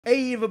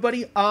Hey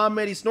everybody, I'm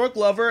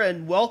Snorklover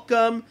and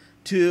welcome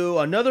to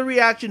another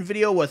reaction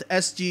video with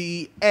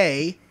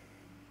SGA.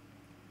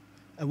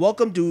 And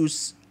welcome to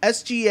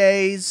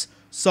SGA's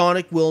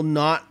Sonic Will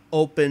Not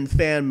Open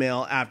fan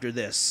mail after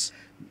this.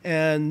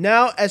 And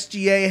now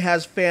SGA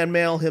has fan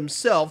mail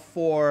himself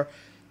for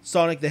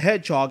Sonic the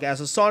Hedgehog,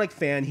 as a Sonic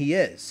fan he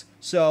is.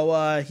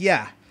 So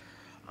yeah,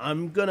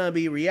 I'm gonna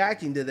be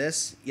reacting to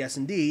this, yes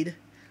indeed,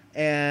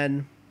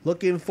 and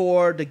looking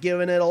forward to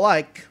giving it a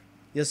like,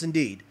 yes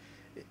indeed.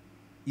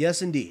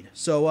 Yes, indeed.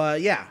 So,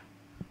 yeah.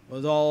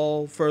 With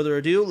all further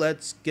ado,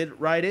 let's get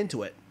right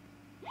into it.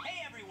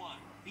 Hey, everyone!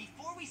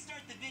 Before we start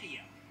the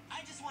video,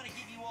 I just want to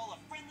give you all a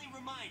friendly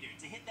reminder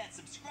to hit that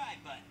subscribe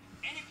button.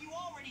 And if you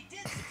already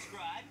did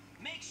subscribe,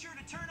 make sure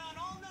to turn on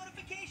all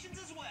notifications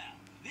as well.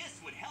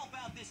 This would help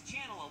out this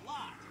channel a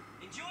lot.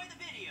 Enjoy the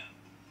video.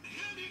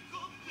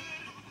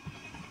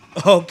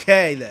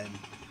 Okay, then.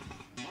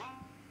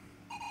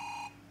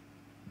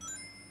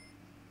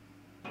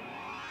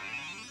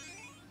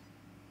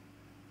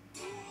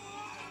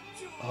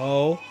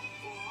 Oh.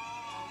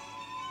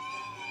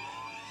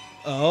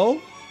 Oh?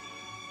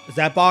 Is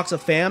that box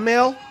of fan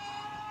mail?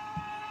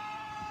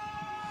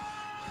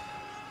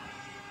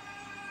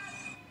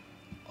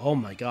 Oh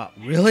my god,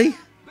 really?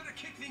 Better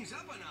kick things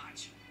up a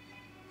notch.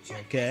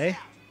 Okay.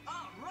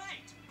 All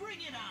right,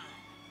 bring it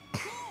on.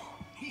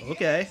 Cool.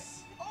 Okay.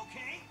 Yes.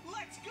 Okay,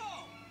 let's go.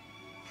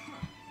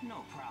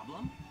 No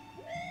problem.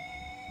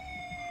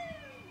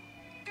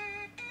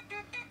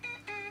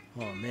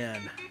 Oh man.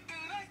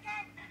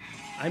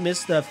 I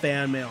miss the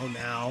fan mail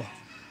now.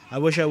 I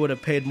wish I would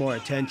have paid more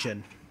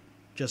attention.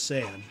 Just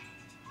saying.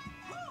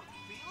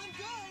 Feeling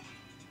good.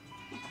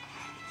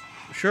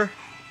 Sure.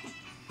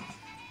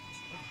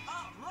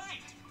 All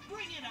right,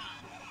 bring it on.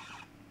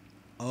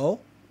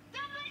 Oh?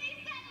 Somebody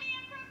sent me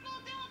a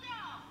purple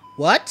dildo!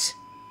 What?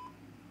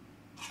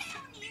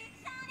 Sonic!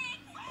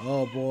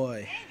 Oh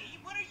boy. Amy,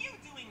 what are you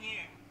doing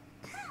here?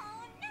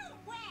 Oh, no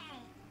way!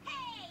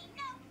 Hey,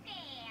 no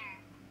fair!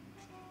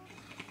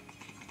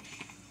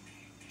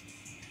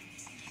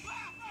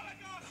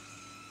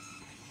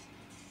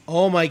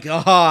 Oh my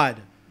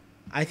god.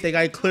 I think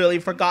I clearly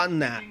forgotten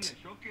that.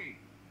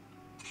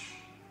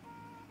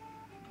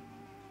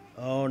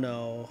 Oh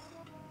no.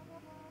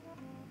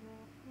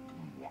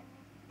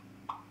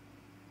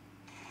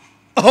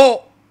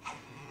 Oh!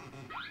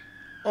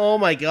 Oh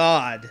my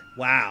god.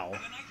 Wow.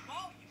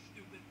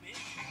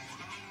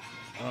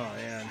 Oh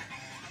man.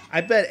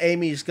 I bet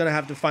Amy's gonna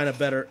have to find a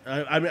better,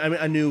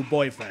 a new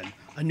boyfriend.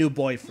 A new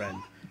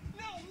boyfriend.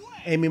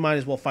 Amy might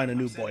as well find a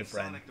new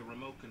boyfriend. Sonic the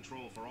remote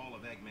control for all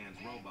of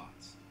Eggman's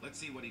robots. Let's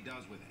see what he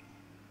does with it.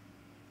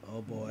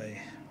 Oh boy.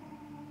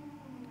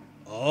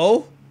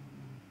 Oh?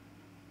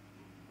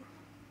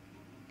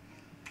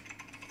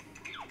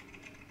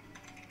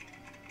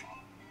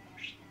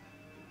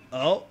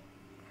 Oh?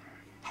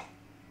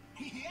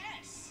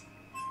 Yes.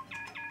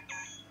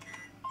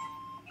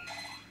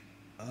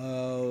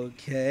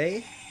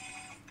 Okay.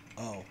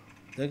 Oh.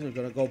 Things are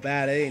gonna go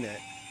bad, ain't it?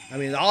 I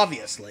mean,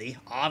 obviously.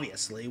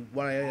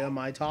 What am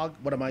I talking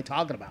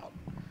about?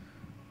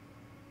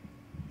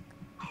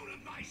 Out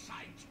of my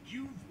sight!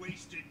 You've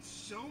wasted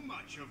so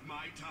much of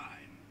my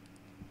time.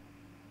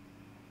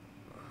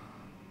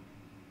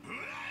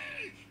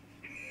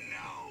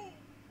 No!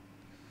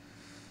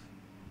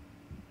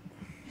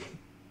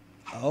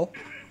 Oh?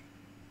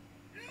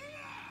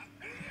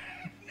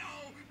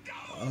 No!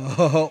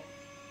 Oh?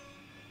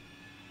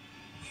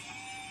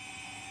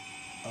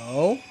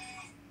 Oh?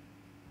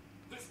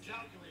 This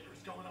calculator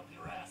is going up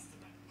your ass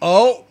tonight.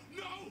 Oh?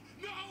 No!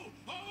 No!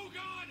 Oh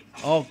God!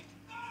 Oh.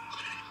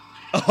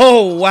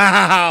 Oh,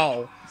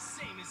 wow.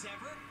 Same as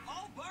ever.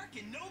 All bark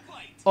and no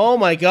bite. Oh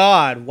my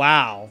god,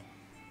 wow.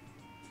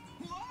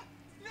 What?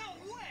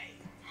 No way.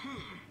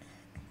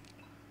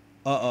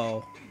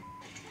 Uh-oh.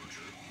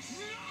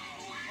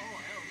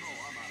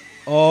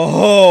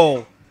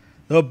 Oh.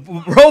 The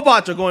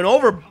robots are going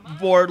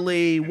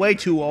overboardly, way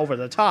too over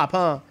the top,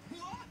 huh?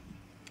 What?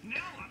 Now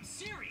I'm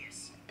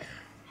serious.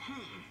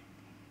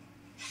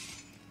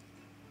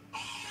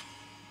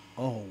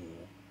 Oh,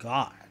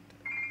 God.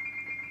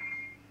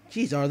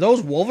 Jeez, are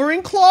those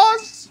Wolverine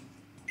claws?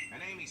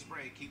 An Amy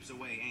spray keeps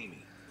away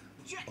Amy.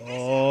 Check this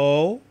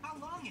Oh. out. How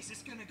long is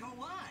this gonna go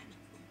on?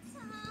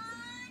 Sonic!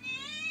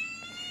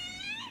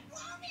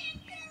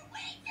 Woman, you're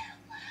way too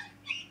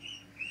close!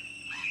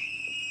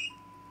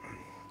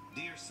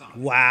 Dear Sonic,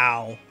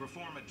 Wow.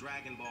 perform a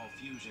Dragon Ball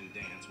fusion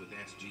dance with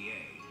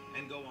SGA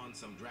and go on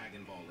some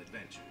Dragon Ball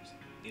adventures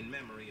in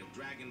memory of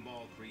Dragon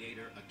Ball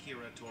creator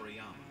Akira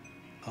Toriyama.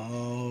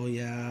 Oh,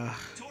 yeah.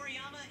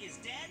 Toriyama is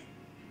dead?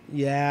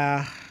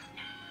 Yeah.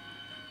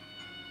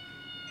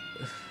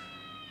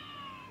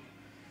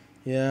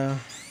 Yeah.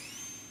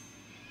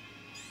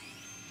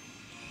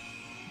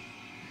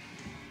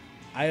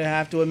 I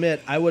have to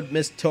admit, I would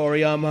miss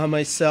Toriyama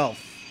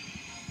myself.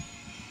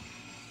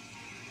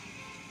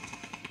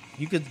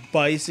 You could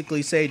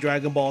basically say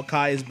Dragon Ball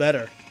Kai is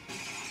better.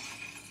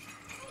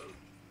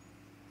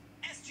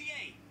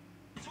 SGA,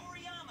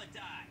 Toriyama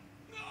died.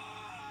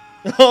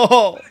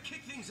 Oh. Better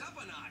kick things up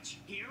a notch. notch.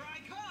 Here I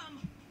come.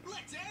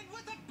 Let's end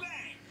with a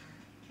bang.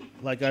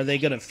 Like, are they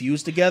gonna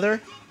fuse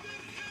together?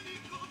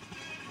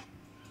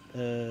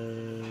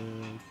 Okay.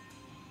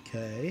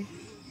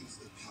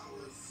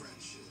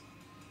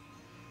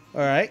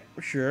 Alright,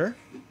 sure.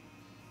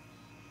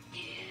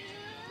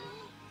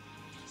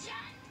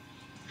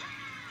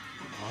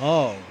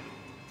 Oh.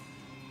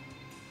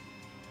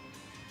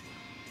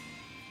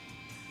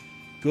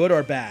 Good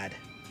or bad?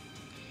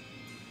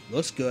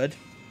 Looks good.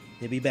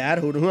 Maybe bad.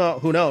 Who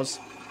knows?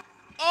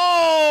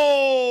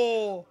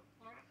 Oh!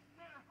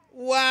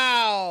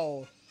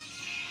 Wow!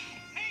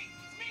 Hey,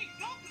 it's me,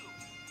 Goku.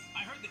 I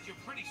heard that you're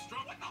pretty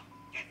strong. What the f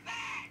is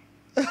that?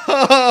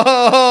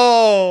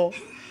 Oh!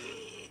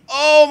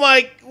 Oh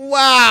my!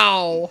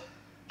 Wow!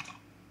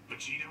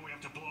 Vegeta, we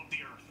have to blow up the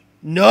Earth.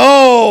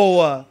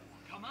 No!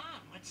 Come on,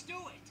 let's do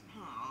it.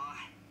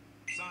 Aw.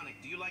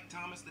 Sonic, do you like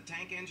Thomas the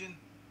Tank Engine?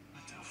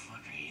 What the fuck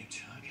are you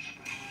talking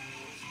about?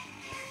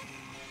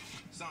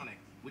 Sonic,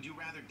 would you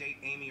rather date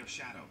Amy or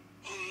Shadow?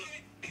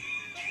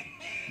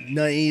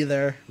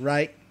 Neither,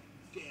 right?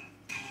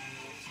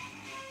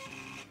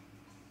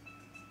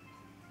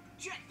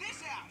 Check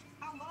this out.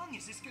 How long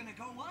is this gonna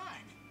go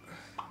on?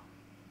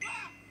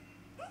 Ah!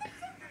 Who the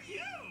fuck are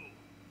you?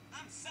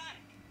 I'm Sonic.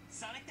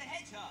 Sonic the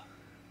Hedgehog.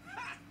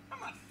 Ha! I'm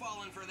not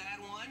falling for that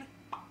one.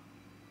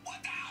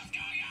 What the hell's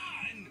going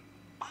on?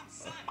 I'm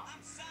Sonic.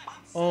 I'm Sonic.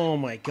 I'm Sonic. Oh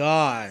my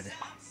god. I'm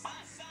Sonic.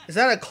 Is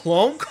that a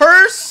clone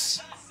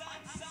curse?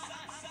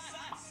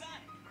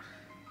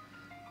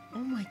 Oh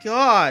my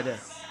god.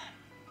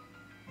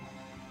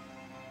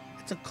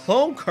 It's a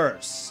clone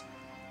curse.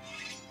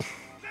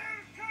 There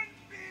can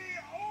be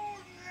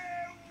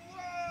only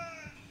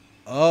one.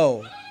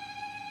 Oh.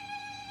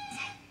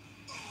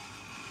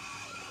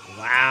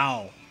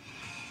 Wow.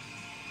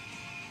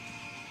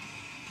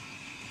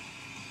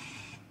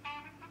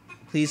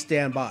 Please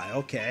stand by.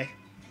 Okay.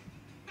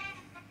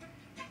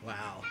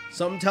 Wow.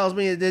 Something tells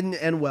me it didn't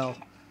end well.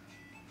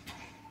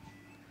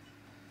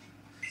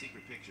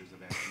 Secret pictures of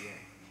SGA.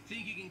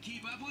 Think you can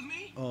keep up with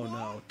me? Oh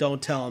no.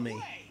 Don't tell me.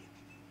 Way.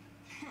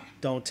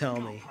 Don't tell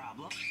No me.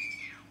 problem.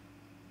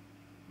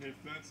 If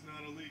that's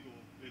not illegal,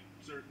 it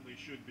certainly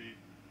should be.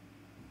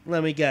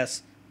 Let me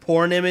guess.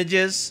 Porn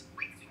images?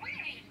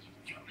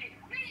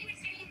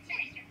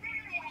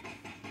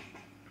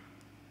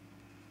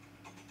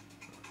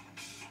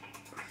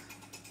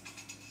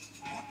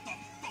 What the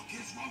fuck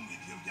is wrong with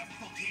you, you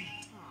fucking...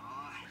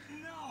 Aw,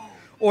 no.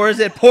 Or is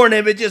it porn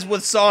images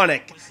with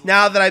Sonic?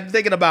 Now that I'm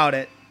thinking about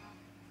it.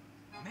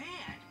 Man.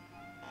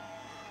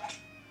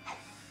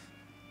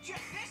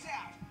 Check this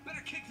out.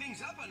 Better kick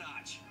things up a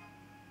notch.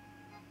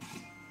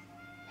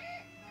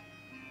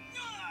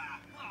 Ah!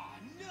 Oh,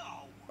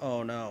 no.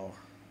 Oh no.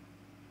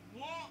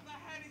 What the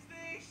hell is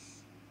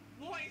this?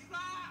 What is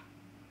that?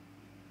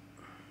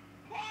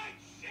 What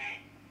shit?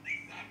 This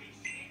heavy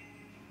shit.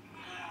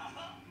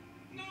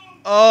 No.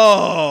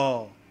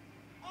 Oh.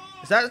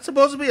 Is that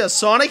supposed to be a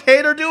Sonic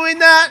hater doing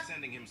that?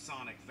 Sending him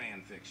Sonic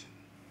fan fiction.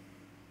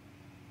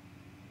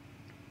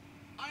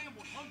 I am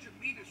 100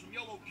 meters from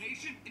your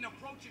location and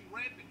approaching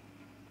rapid.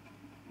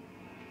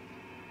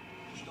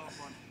 Stop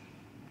running.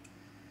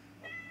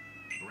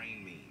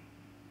 Brain mean.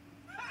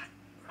 Ha!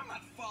 I'm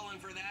not falling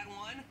for that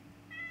one.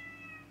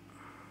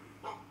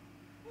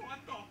 What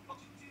the fuck?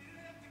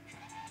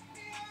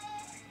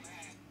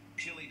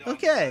 Chili dog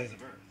Okay. the size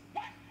of Earth.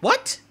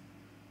 What?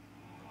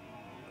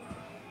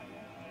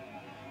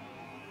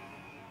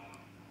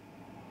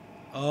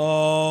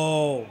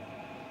 Oh.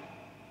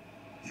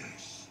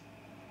 Yes.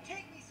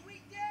 Take me,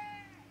 sweet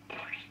dad.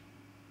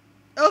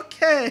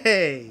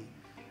 Okay.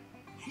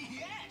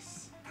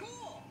 Yes.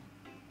 Cool.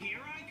 Here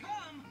I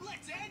come.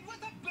 Let's end with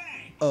a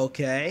bang.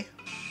 Okay.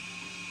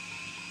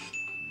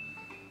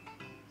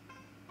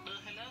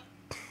 Hello?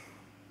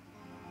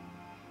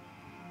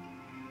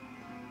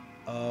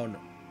 Oh no.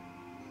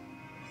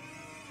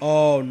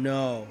 Oh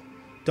no.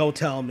 Don't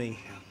tell me.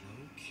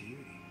 Hello, cutie.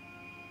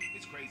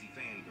 It's crazy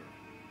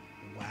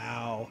fangirl.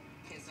 Wow.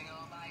 Kissing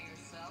all by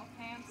yourself,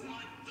 handsome?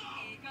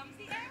 Here comes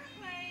the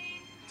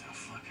airplane. The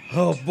fuck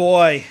Oh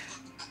boy.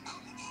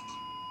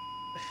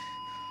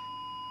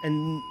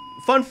 And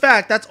fun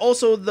fact, that's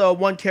also the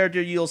one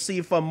character you'll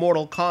see from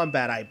Mortal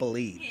Kombat, I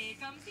believe. Here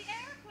comes the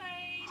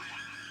airplane.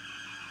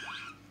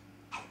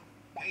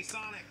 Hey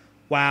Sonic.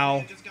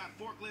 Wow. You just got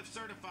forklift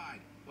certified.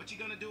 What you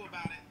gonna do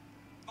about it?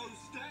 Oh,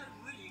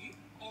 Stanley.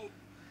 Oh,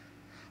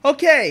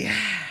 Okay.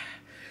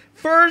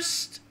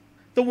 First,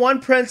 the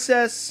one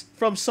princess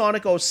from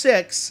Sonic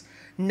 06,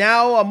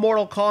 now a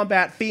Mortal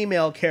Kombat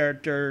female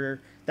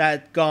character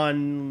that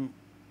gone,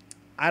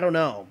 I don't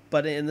know.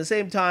 But in the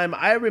same time,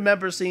 I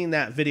remember seeing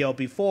that video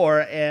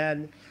before,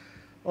 and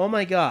oh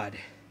my god.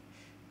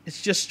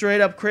 It's just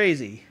straight up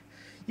crazy.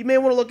 You may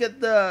want to look at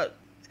the...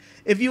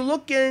 If you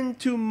look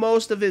into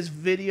most of his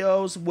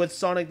videos with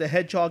Sonic the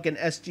Hedgehog and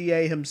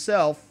SGA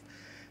himself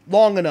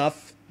long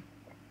enough,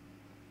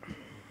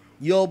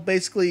 you'll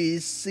basically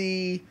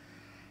see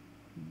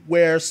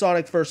where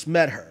Sonic first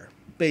met her,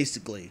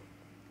 basically.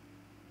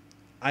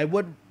 I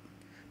would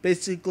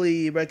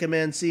basically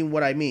recommend seeing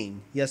what I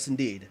mean. Yes,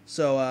 indeed.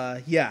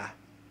 So, yeah.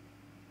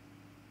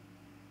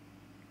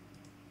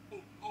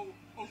 Oh,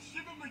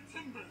 shiver my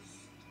timbers.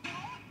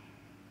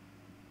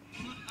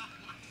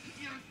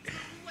 You're too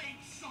late,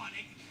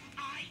 Sonic.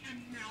 I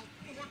am now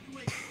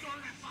forklift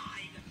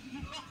certified.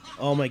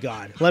 Oh my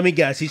god. Let me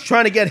guess. He's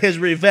trying to get his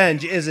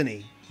revenge, isn't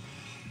he?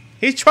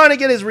 He's trying to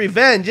get his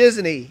revenge,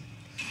 isn't he?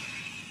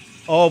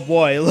 Oh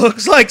boy, it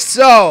looks like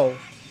so.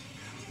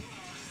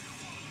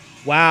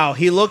 Wow,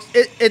 he looks...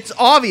 It's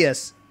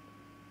obvious.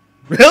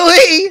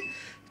 Really?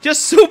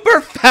 Just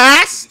super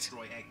fast?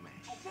 Destroy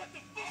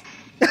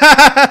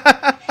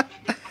Eggman.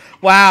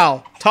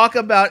 Wow. Talk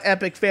about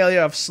epic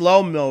failure of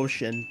slow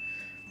motion.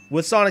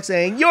 With Sonic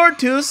saying, "You're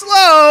too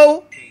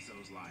slow!"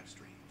 Queso's live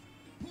stream.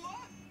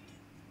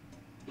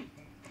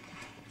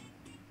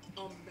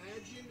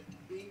 Imagine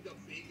being the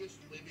biggest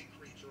living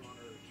creature on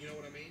Earth. You know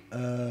what I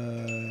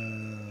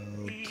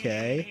mean?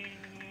 Okay.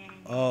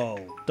 Oh,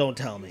 don't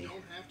tell me. You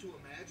don't have to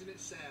imagine it,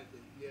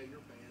 sadly. Yeah, you're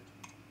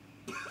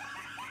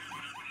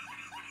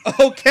banned.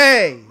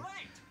 Okay.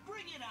 Right,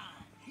 bring it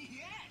on.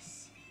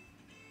 Yes.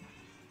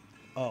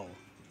 Oh.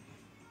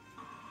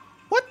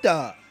 What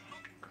the?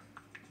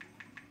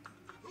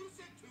 Who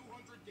said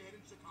 200 dead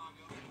in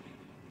Chicago?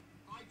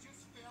 I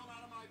just fell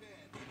out of my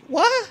bed.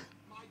 What?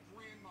 My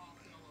grandma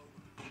fell over.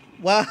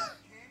 What?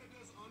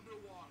 Canada's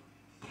underwater.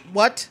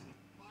 What?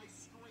 My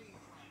screen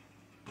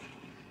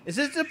cracked. Is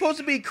this supposed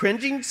to be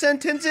cringing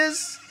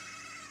sentences?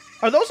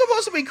 Are those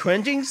supposed to be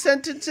cringing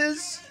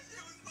sentences?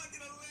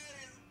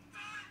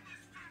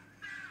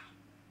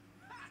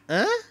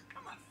 Huh?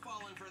 I'm not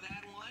falling for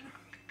that one.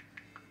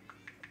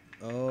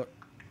 Oh.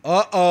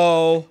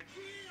 Uh-oh.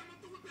 Yeah, I'm gonna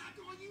throw it back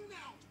on you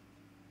now.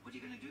 What are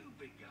you gonna do,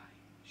 big guy?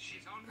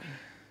 Shit on me?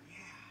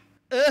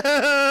 Yeah.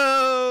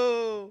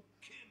 Oh.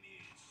 Come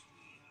here,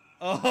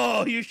 sweetheart.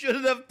 Oh, you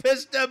shouldn't have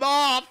pissed him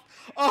off.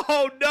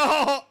 Oh,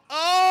 no.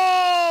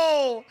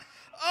 Oh.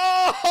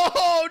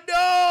 Oh,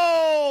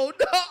 no.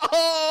 No.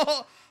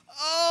 Oh.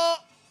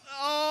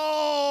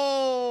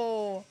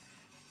 Oh.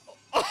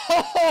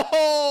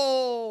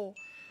 Oh.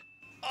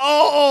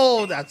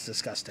 Oh, that's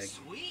disgusting.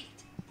 Sweet.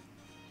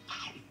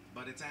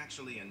 But it's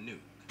actually a nuke.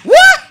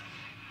 What?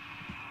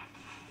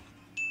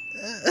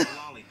 A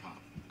lollipop.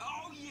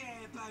 Oh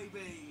yeah,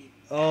 baby.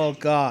 Oh,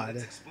 God.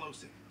 It's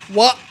explosive.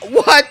 What?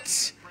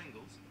 What?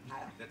 Pringles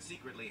that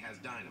secretly has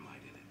dynamite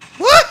in it.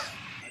 What?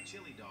 A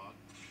chili dog.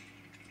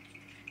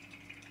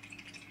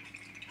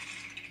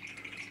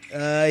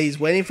 He's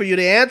waiting for you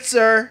to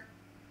answer.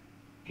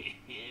 Yeah,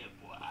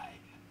 boy.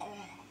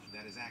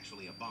 That is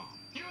actually a bomb.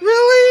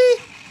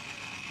 Really?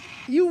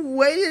 You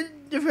waited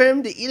for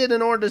him to eat it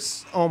in order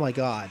to... Oh, my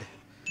God.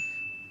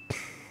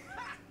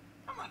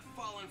 I'm not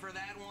falling for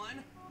that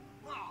one.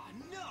 Oh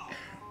no.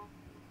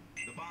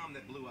 The bomb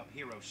that blew up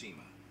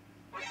Hiroshima.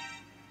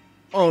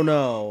 Oh,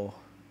 no.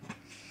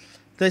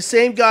 The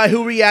same guy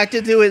who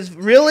reacted to his...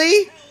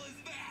 Really? What the hell is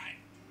that?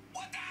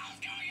 What the hell's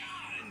going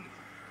on?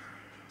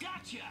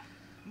 Gotcha.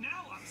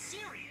 Now I'm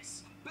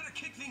serious. Better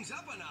kick things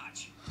up a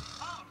notch.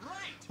 All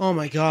right. Oh,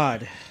 my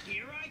God.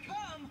 Here I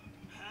come.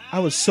 I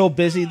was so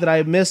busy that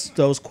I missed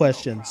those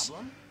questions.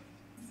 Problem?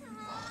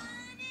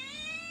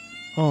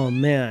 Oh,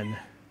 man.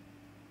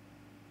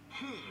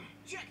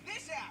 Check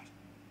this out.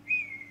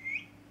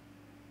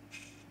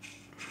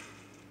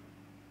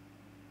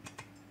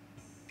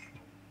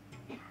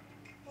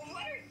 What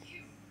are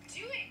you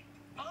doing?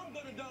 I'm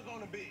gonna dunk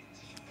on a beach.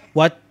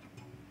 What?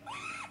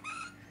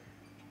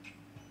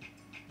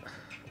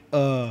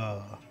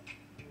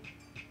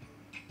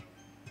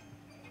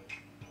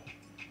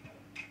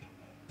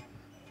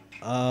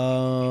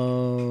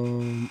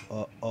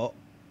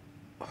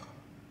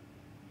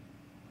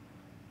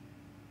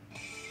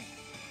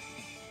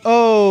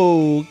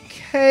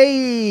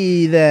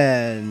 Okay,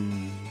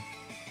 then.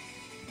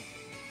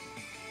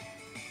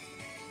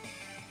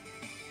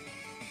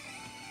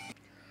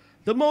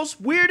 The most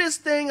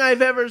weirdest thing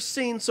I've ever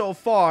seen so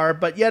far,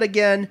 but yet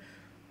again,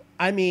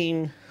 I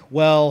mean,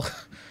 well,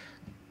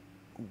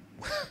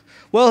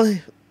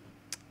 I'm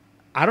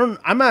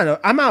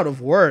out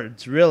of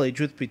words, really,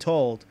 truth be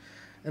told.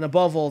 And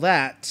above all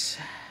that,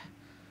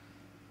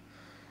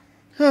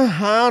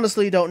 I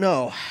honestly don't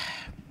know.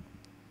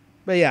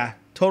 But yeah,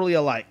 totally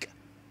alike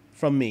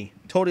from me.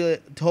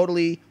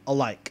 Totally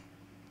alike.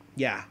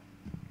 Yeah.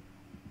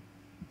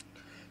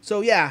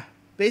 So yeah,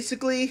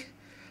 basically,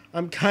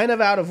 I'm kind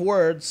of out of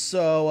words,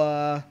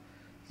 so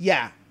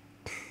yeah.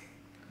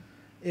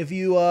 If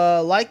you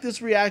like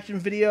this reaction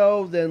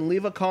video, then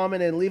leave a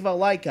comment and leave a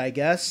like, I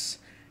guess.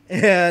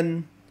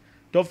 And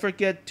don't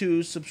forget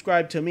to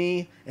subscribe to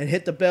me and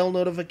hit the bell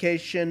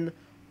notification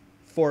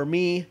for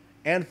me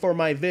and for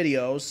my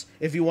videos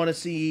if you want to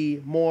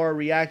see more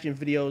reaction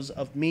videos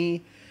of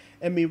me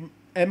and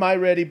my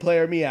Ready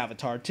Player Me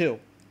avatar too.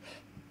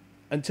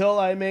 Until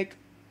I make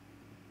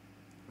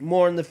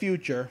more in the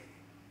future.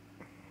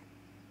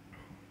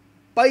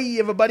 Bye,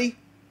 everybody.